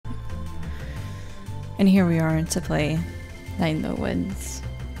And here we are to play Night in the Woods.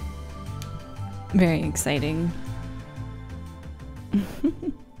 Very exciting.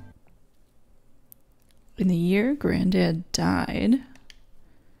 In the year Granddad died...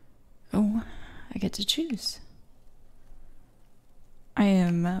 Oh, I get to choose. I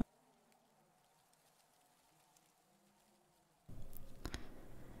am...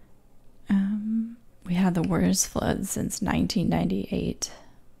 we had the worst floods since 1998.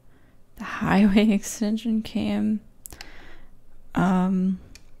 The highway extension came.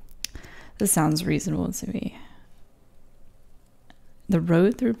 This sounds reasonable to me. The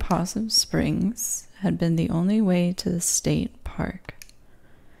road through Possum Springs had been the only way to the state park.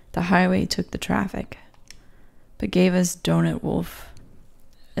 The highway took the traffic, but gave us Donut Wolf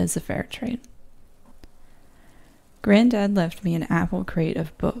as a fare trade. Granddad left me an apple crate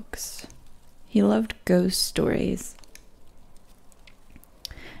of books. He loved ghost stories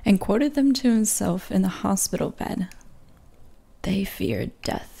and quoted them to himself in the hospital bed. They feared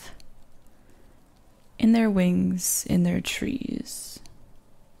death. In their wings, in their trees,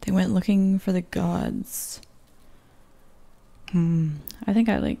 they went looking for the gods. I think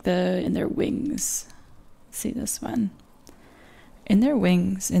I like the in their wings. Let's see this one. In their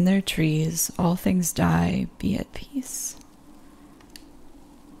wings, in their trees, all things die, be at peace.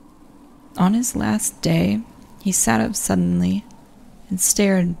 On his last day, he sat up suddenly and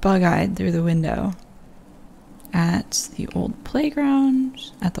stared bug-eyed through the window at the old playground,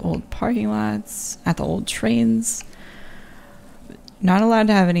 at the old parking lots, at the old trains. Not allowed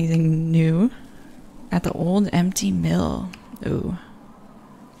to have anything new. At the old empty mill. Ooh.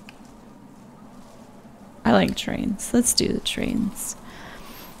 I like trains. Let's do the trains.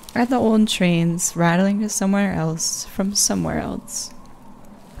 At the old trains, rattling to somewhere else from somewhere else.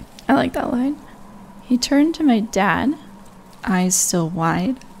 I like that line. He turned to my dad, eyes still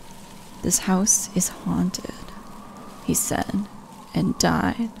wide. This house is haunted, he said, and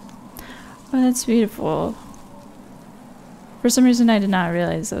died. Oh, that's beautiful. For some reason, I did not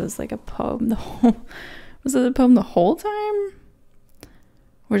realize it was like a poem. Was it a poem the whole time?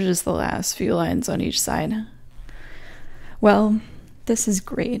 Or just the last few lines on each side? Well, this is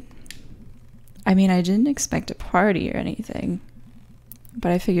great. I mean, I didn't expect a party or anything,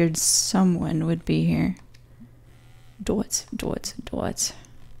 but I figured someone would be here. Dot, dot, dot.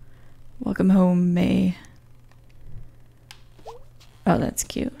 Welcome home, May. Oh, that's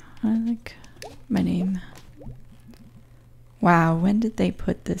cute. I like my name. Wow, when did they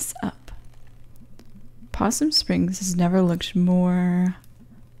put this up? Possum Springs has never looked more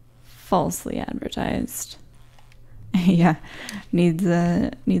falsely advertised. Yeah, needs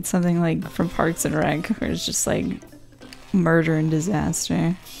something like from Parks and Rec, where it's just like murder and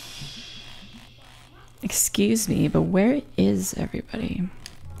disaster. Excuse me, but where is everybody?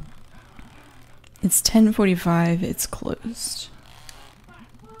 It's 10:45, it's closed.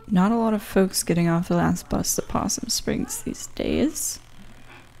 Not a lot of folks getting off the last bus to Possum Springs these days.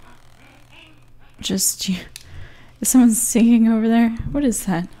 Just you. Is someone singing over there? What is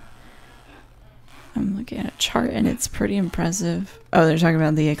that? I'm looking at a chart and it's pretty impressive. Oh, they're talking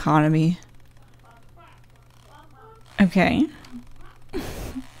about the economy. Okay.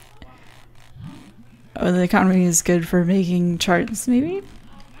 Oh, the economy is good for making charts, maybe?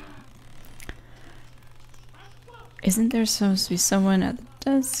 Isn't there supposed to be someone at the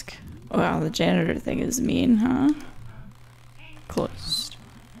desk? Wow, the janitor thing is mean, huh? Closed.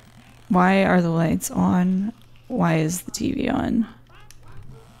 Why are the lights on? Why is the TV on?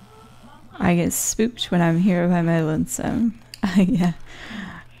 I get spooked when I'm here by my lonesome. Yeah,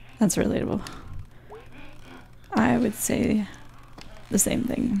 that's relatable. I would say the same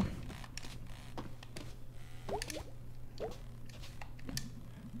thing.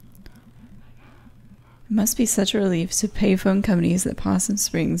 It must be such a relief to payphone companies that Possum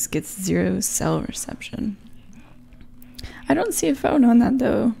Springs gets 0 cell reception. I don't see a phone on that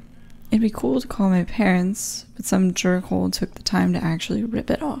though. It'd be cool to call my parents, but some jerkhole took the time to actually rip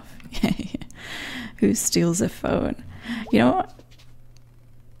it off. Who steals a phone? You know,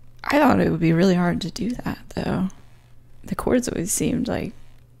 I thought it would be really hard to do that though. The cords always seemed like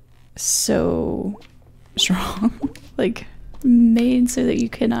so strong, like made so that you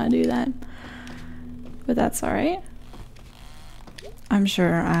could not do that. But that's alright. I'm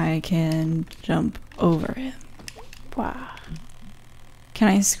sure I can jump over it. Wow. Can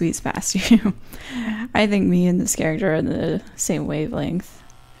I squeeze past you? I think me and this character are in the same wavelength.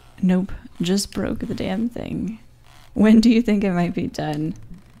 Nope, just broke the damn thing. When do you think it might be done?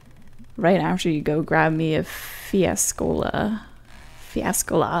 Right after you go grab me a Fiascola.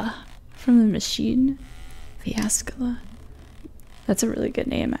 Fiascola from the machine. Fiascola. That's a really good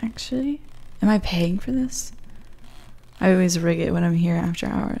name, actually. Am I paying for this? I always rig it when I'm here after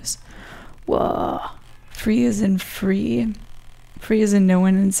hours. Whoa. Free as in free. Free as in no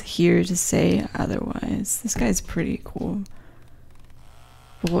one is here to say otherwise. This guy's pretty cool.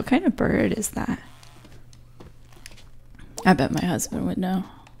 But what kind of bird is that? I bet my husband would know.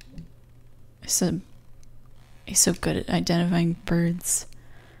 He's so good at identifying birds.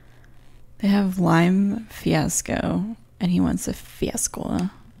 They have lime fiasco, and he wants a fiasco.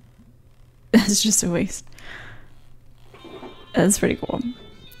 That's just a waste. That's pretty cool.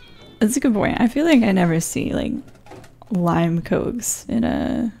 That's a good point. I feel like I never see like lime cokes in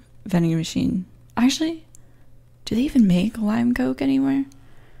a vending machine. Actually, do they even make lime coke anywhere?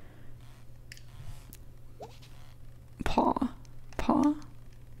 Paw.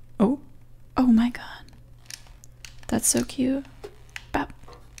 Oh my god, that's so cute. Bap.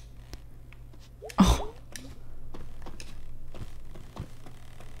 Oh,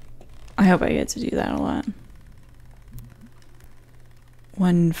 I hope I get to do that a lot.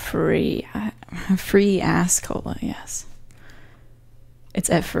 One free ass cola. Yes, it's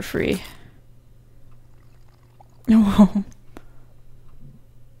F for free. Oh,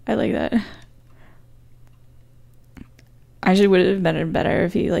 I like that. Actually, would have been better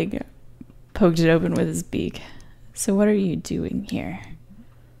if he like poked it open with his beak. So what are you doing here?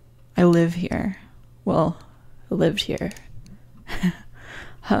 I live here. Well, I lived here.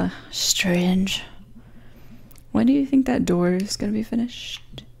 Huh, strange. When do you think that door is gonna be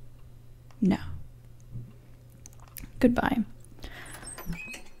finished? No. Goodbye.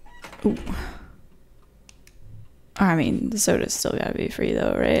 Ooh. I mean, the soda's still gotta be free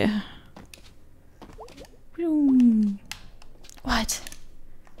though, right? What?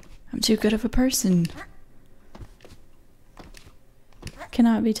 I'm too good of a person.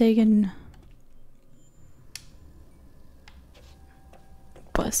 Cannot be taken.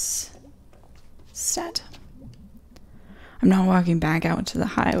 Bus. Stat. I'm not walking back out to the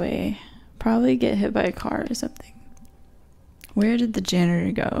highway. Probably get hit by a car or something. Where did the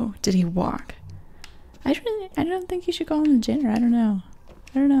janitor go? Did he walk? I don't think you should call him the janitor. I don't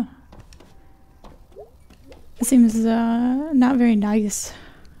know. It seems not very nice.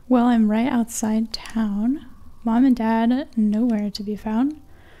 Well, I'm right outside town. Mom and Dad nowhere to be found.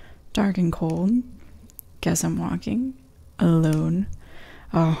 Dark and cold. Guess I'm walking alone.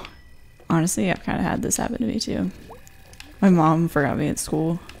 Oh, honestly, I've kind of had this happen to me too. My mom forgot me at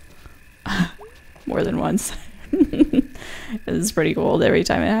school more than once. It's pretty cold every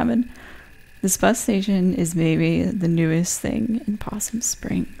time it happened. This bus station is maybe the newest thing in Possum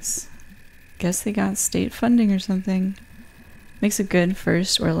Springs. Guess they got state funding or something. Makes a good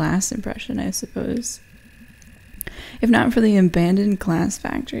first or last impression, I suppose. If not for the abandoned glass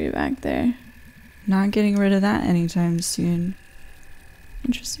factory back there. Not getting rid of that anytime soon.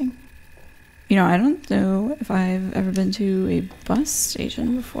 Interesting. You know, I don't know if I've ever been to a bus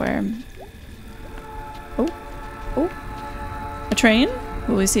station before. Oh. A train?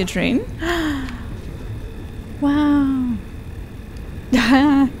 Will we see a train? Wow.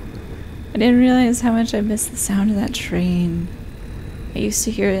 I didn't realize how much I missed the sound of that train. I used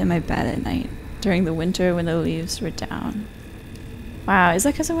to hear it in my bed at night, during the winter when the leaves were down. Wow, is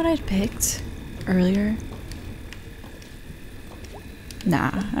that because of what I'd picked earlier?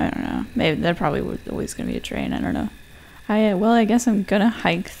 Nah, I don't know. Maybe there probably was always gonna be a train, I don't know. Well, I guess I'm gonna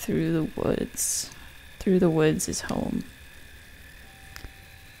hike through the woods. Through the woods is home.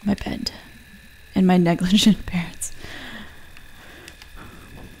 My bed. And my negligent parents.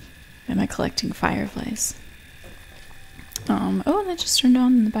 Am I collecting fireflies? Oh, that just turned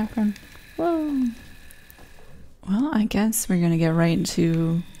on in the background. Whoa. Well, I guess we're gonna get right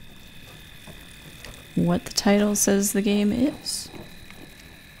into what the title says the game is.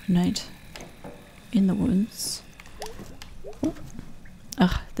 Night in the woods. Oh.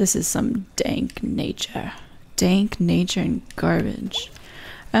 Ugh, this is some dank nature. Dank nature and garbage.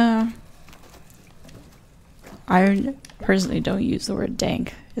 I personally don't use the word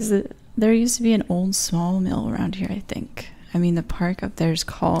dank. There used to be an old sawmill around here, I think. I mean, the park up there is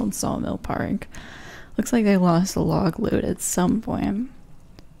called Sawmill Park. Looks like they lost a log load at some point.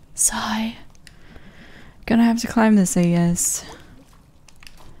 Sigh. Gonna have to climb this, I guess.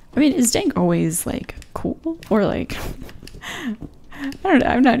 I mean, is dank always, like, cool? Or, like... I don't know,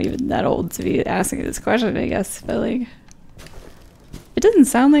 I'm not even that old to be asking this question, I guess, but, like... It doesn't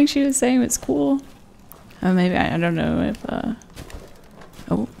sound like she was saying it's cool. Maybe, I don't know if,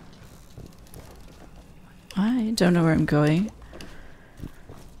 Oh. I don't know where I'm going.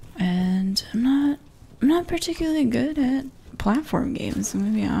 And I'm not particularly good at platform games, I'm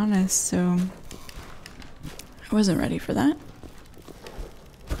gonna be honest, so... I wasn't ready for that.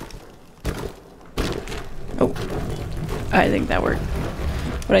 I think that worked.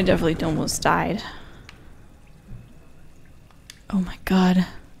 But I definitely almost died. Oh my god.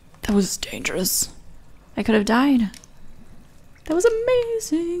 That was dangerous. I could have died. That was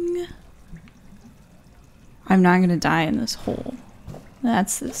amazing. I'm not gonna die in this hole.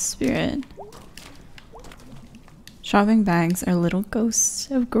 That's the spirit. Shopping bags are little ghosts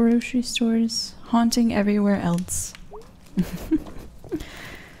of grocery stores, haunting everywhere else.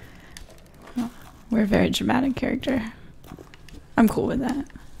 We're a very dramatic character. I'm cool with that.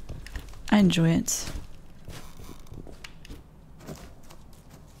 I enjoy it.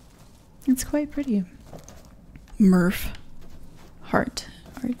 It's quite pretty. Murph. Heart.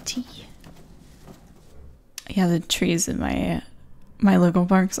 R-T. Yeah, the trees in my local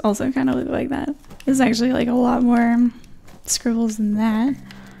parks also kind of look like that. There's actually like a lot more scribbles than that.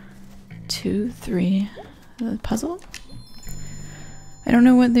 2, 3. The puzzle? I don't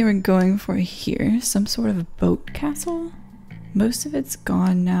know what they were going for here. Some sort of boat castle? Most of it's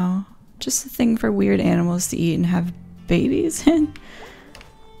gone now. Just a thing for weird animals to eat and have babies in.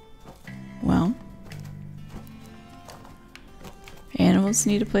 Well. Animals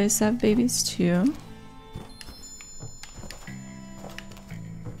need a place to have babies too.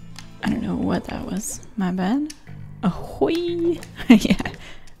 I don't know what that was. My bad. Ahoy! Yeah.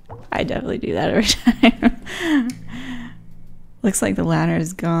 I definitely do that every time. Looks like the ladder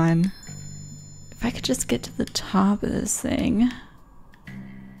is gone. If I could just get to the top of this thing.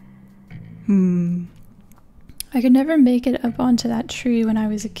 I could never make it up onto that tree when I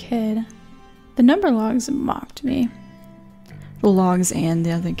was a kid. The number logs mocked me. The logs and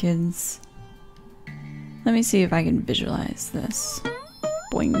the other kids. Let me see if I can visualize this.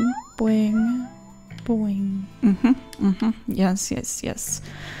 Boing, boing, boing. Yes, yes, yes.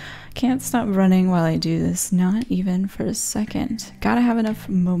 Can't stop running while I do this, not even for a second. Gotta have enough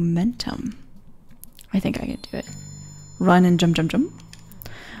momentum. I think I can do it. Run and jump, jump, jump.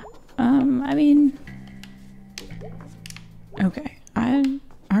 I mean... Okay,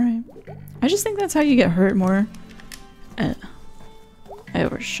 alright. I just think that's how you get hurt more. I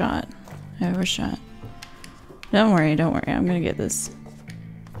overshot. Don't worry, I'm gonna get this.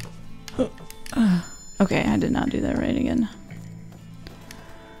 Okay, I did not do that right again.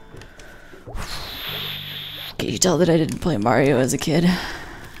 Can you tell that I didn't play Mario as a kid?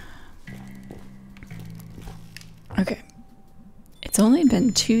 Okay. It's only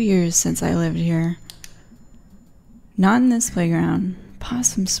been 2 years since I lived here. Not in this playground.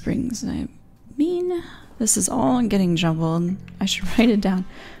 Possum Springs. I mean, this is all getting jumbled. I should write it down.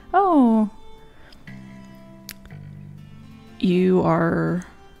 Oh. Your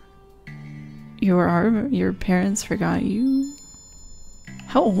parents forgot you?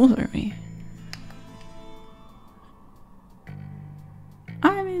 How old are we?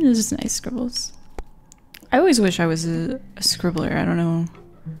 I mean, it's just nice scribbles. I always wish I was a scribbler. I don't know.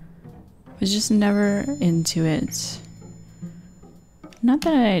 I was just never into it. Not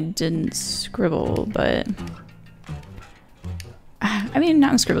that I didn't scribble, but... I mean,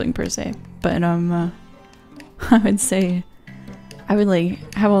 not scribbling per se, but I would say... I would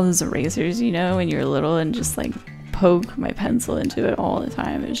like have all those erasers, you know, when you're little and just like poke my pencil into it all the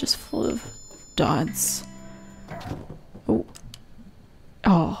time. It was just full of dots. Oh.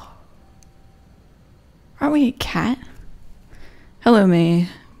 Oh. Aren't we a cat? Hello, May.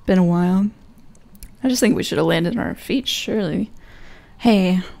 Been a while. I just think we should have landed on our feet, surely.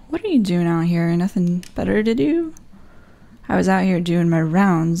 Hey, what are you doing out here? Nothing better to do? I was out here doing my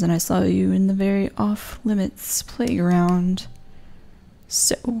rounds and I saw you in the very off-limits playground.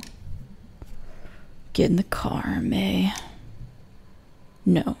 So, get in the car, May.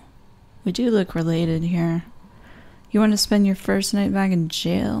 No, we do look related here. You want to spend your first night back in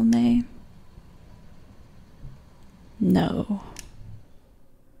jail, May? No.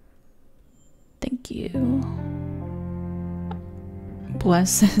 Thank you.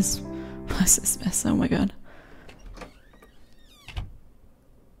 Bless this mess. Oh my god.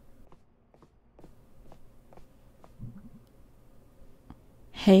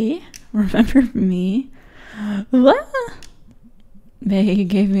 Hey, remember me? What? May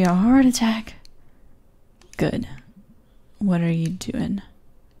gave me a heart attack. Good. What are you doing?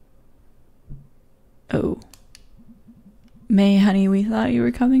 Oh. May, honey, we thought you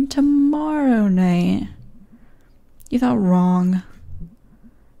were coming tomorrow night. You thought wrong.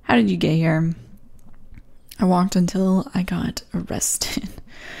 How did you get here? I walked until I got arrested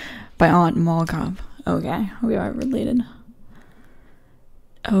by Aunt Mall Cop. Okay, we are related.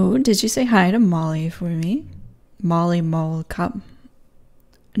 Oh, did you say hi to Molly for me? Molly Mall Cop.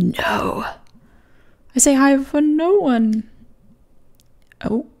 No. I say hi for no one.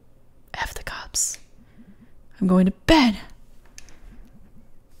 Oh, F the cops. I'm going to bed.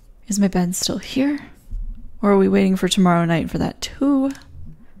 Is my bed still here? Or are we waiting for tomorrow night for that too?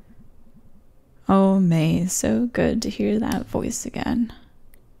 Oh, May, so good to hear that voice again.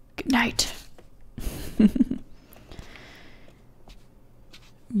 Good night.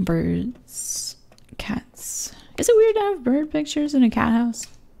 Birds, cats. Is it weird to have bird pictures in a cat house?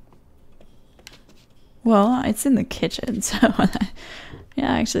 Well, it's in the kitchen, so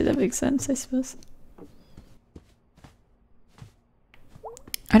yeah, actually that makes sense, I suppose.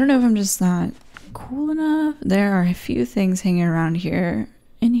 I don't know if I'm just not cool enough. There are a few things hanging around here,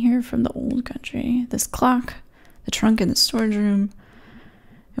 in here from the old country. This clock, the trunk in the storage room,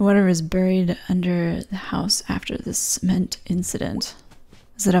 and whatever is buried under the house after the cement incident.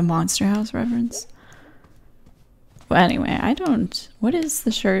 Is it a Monster House reference? Well, anyway, I don't... What is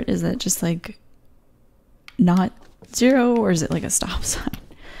the shirt? Is it just like not zero, or is it like a stop sign?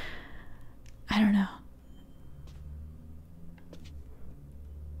 I don't know.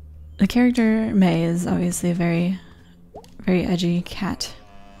 The character May is obviously a very, very edgy cat.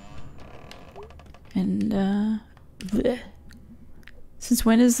 And, bleh. Since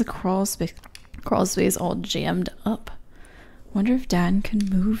when is the crawl space all jammed up? Wonder if Dad can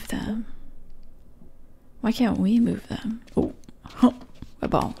move them. Why can't we move them? Oh,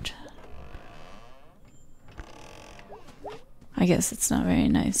 about. I guess it's not very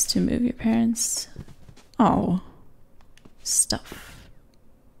nice to move your parents. Oh, stuff.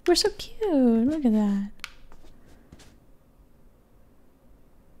 We're so cute. Look at that.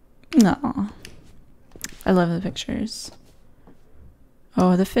 No. I love the pictures.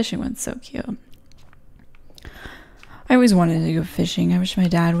 Oh, the fishing one's so cute. I always wanted to go fishing. I wish my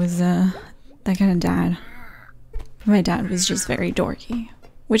dad was that kind of dad. But my dad was just very dorky.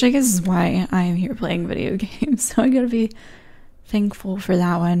 Which I guess is why I am here playing video games. So I gotta be thankful for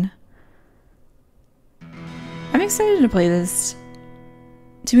that one. I'm excited to play this.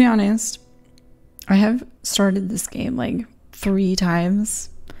 To be honest, I have started this game like 3 times.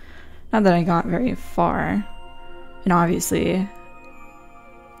 Not that I got very far. And obviously,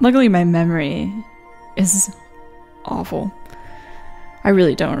 luckily my memory is awful. I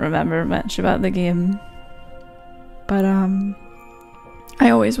really don't remember much about the game. But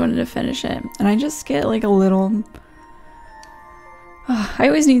I always wanted to finish it. And I just get like a little... I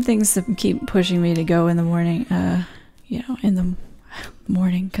always need things to keep pushing me to go in the morning. You know, in the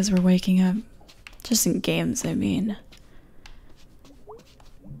morning, because we're waking up. Just in games, I mean.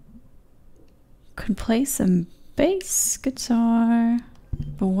 Could play some bass guitar.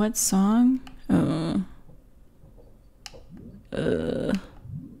 But what song? I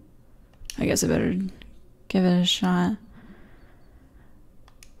guess I better give it a shot.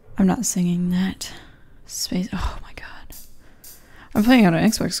 I'm not singing that. Space. Oh my god. I'm playing on an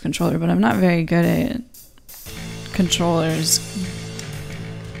Xbox controller, but I'm not very good at controllers.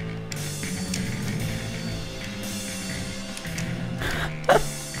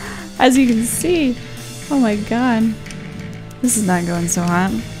 As you can see, oh my god, this is not going so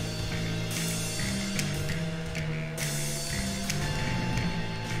hot.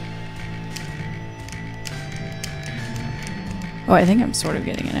 Oh, I think I'm sort of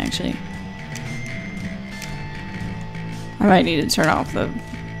getting it actually. I might need to turn off the...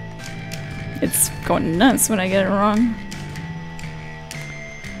 It's going nuts when I get it wrong.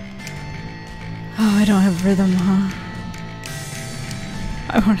 Oh, I don't have rhythm, huh?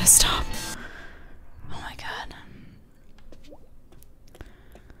 I want to stop. Oh my god.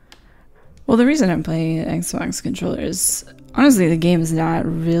 Well, the reason I'm playing Xbox controller is honestly the game is not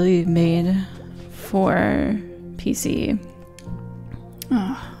really made for PC.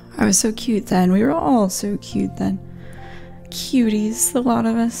 Oh, I was so cute then. We were all so cute then. Cuties, the lot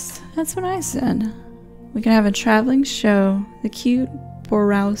of us. That's what I said. We can have a traveling show. The cute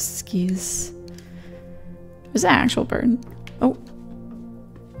Borowskis. Was that an actual bird? Oh.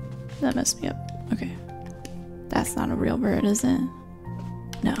 That messed me up. Okay. That's not a real bird, is it?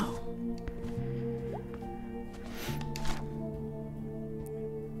 No.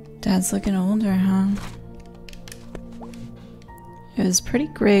 Dad's looking older, huh? It was pretty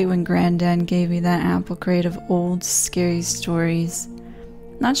great when Granddad gave me that apple crate of old, scary stories.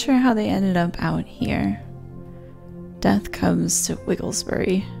 Not sure how they ended up out here. Death comes to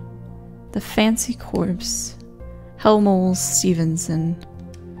Wigglesbury. The Fancy Corpse. Helmole Stevenson.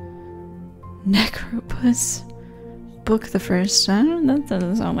 Necropus. Book the First. That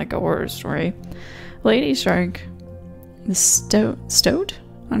doesn't sound like a horror story. Lady Shark. The Stoat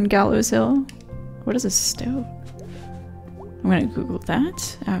on Gallows Hill. What is a stoat? I'm gonna Google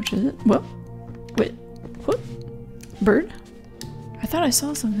that after this. What? Wait. What? Bird? I thought I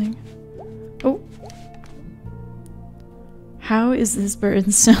saw something. Oh. How is this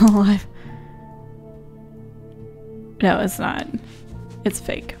bird still alive? No, it's not. It's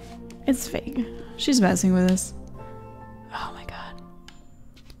fake. It's fake. She's messing with us. Oh my god.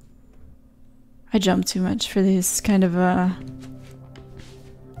 I jumped too much for this kind of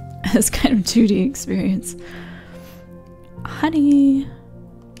 2D experience. Honey.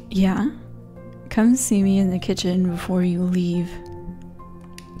 Yeah? Come see me in the kitchen before you leave.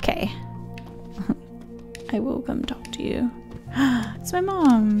 Okay. I will come talk to you. It's my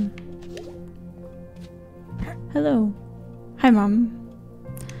mom. Hello. Hi, Mom.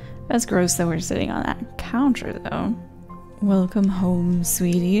 That's gross that we're sitting on that counter, though. Welcome home,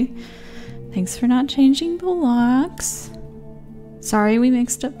 sweetie. Thanks for not changing the locks. Sorry we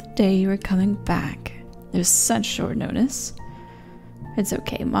mixed up the day you were coming back. It was such short notice. It's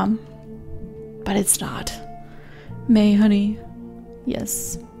okay, Mom. But it's not. May, honey.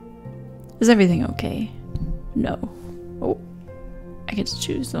 Yes. Is everything okay? No. Oh. I get to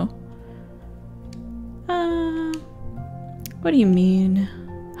choose, though. What do you mean?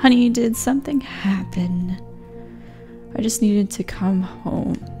 Honey, did something happen? I just needed to come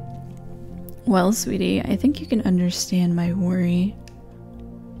home. Well, sweetie, I think you can understand my worry.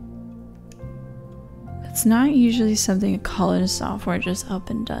 It's not usually something a college sophomore just up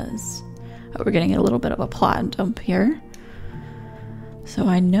and does. Oh, we're getting a little bit of a plot dump here. So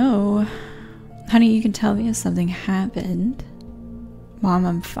I know. Honey, you can tell me if something happened. Mom,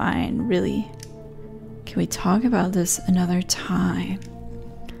 I'm fine, really. Can we talk about this another time?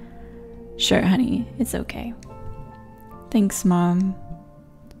 Sure, honey, it's okay. Thanks, Mom.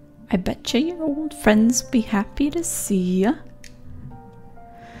 I bet you your old friends will be happy to see ya.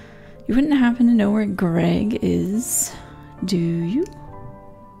 You wouldn't happen to know where Greg is, do you?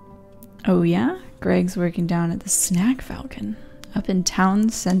 Oh yeah? Greg's working down at the Snack Falcon, up in town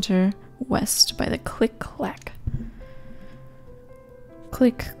center west by the click-clack.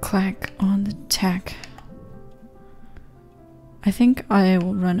 Click-clack on the tack. I think I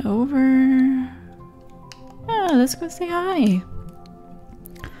will run over. Yeah, let's go say hi.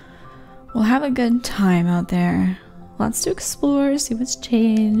 We'll have a good time out there. Lots to explore, see what's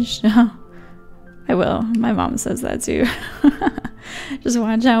changed. I will. My mom says that too. Just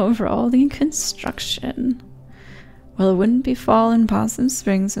watch out for all the construction. Well, it wouldn't be fall in Possum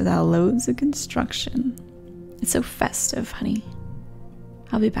Springs without loads of construction. It's so festive, honey.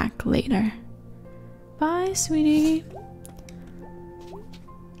 I'll be back later. Bye, sweetie.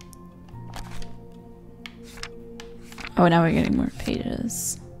 Oh, now we're getting more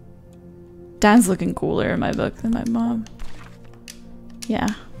pages. Dad's looking cooler in my book than my mom. Yeah.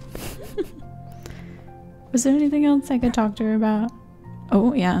 Was there anything else I could talk to her about?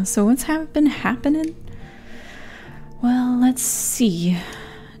 Oh, yeah. So what's been happening? Well, let's see.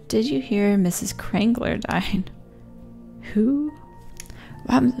 Did you hear Mrs. Krangler died? Who?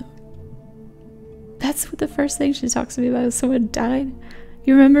 That's what the first thing she talks to me about is someone died.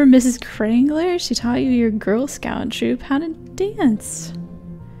 You remember Mrs. Krangler? She taught you your Girl Scout troop how to dance.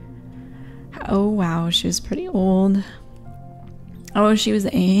 Oh wow, she was pretty old. Oh, she was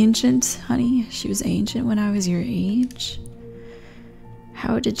ancient, honey. She was ancient when I was your age.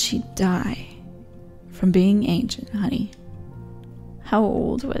 How did she die? From being ancient, honey. How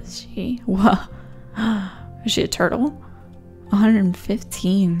old was she? Whoa. Was she a turtle?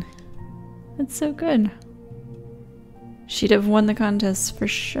 115. That's so good. She'd have won the contest for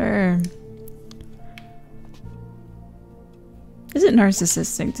sure. Is it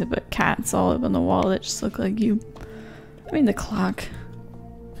narcissistic to put cats all up on the wall that just look like you? I mean, the clock.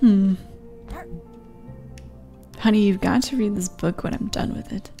 Honey, you've got to read this book when I'm done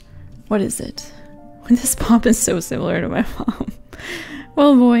with it. What is it? This pop is so similar to my mom.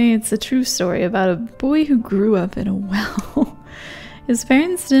 Well, boy, it's a true story about a boy who grew up in a well. His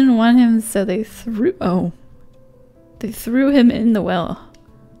parents didn't want him, so they threw him in the well.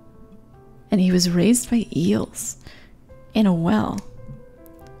 And he was raised by eels. In a well.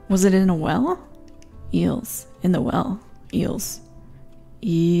 Was it in a well? Eels. In the well. Eels.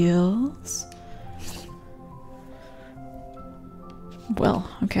 Eels? Well,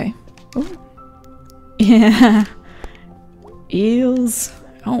 okay. Oh. Yeah. Eels.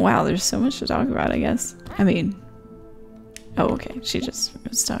 Oh wow, there's so much to talk about, I guess. I mean... Oh, okay. She just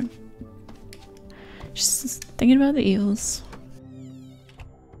was talking. She's thinking about the eels.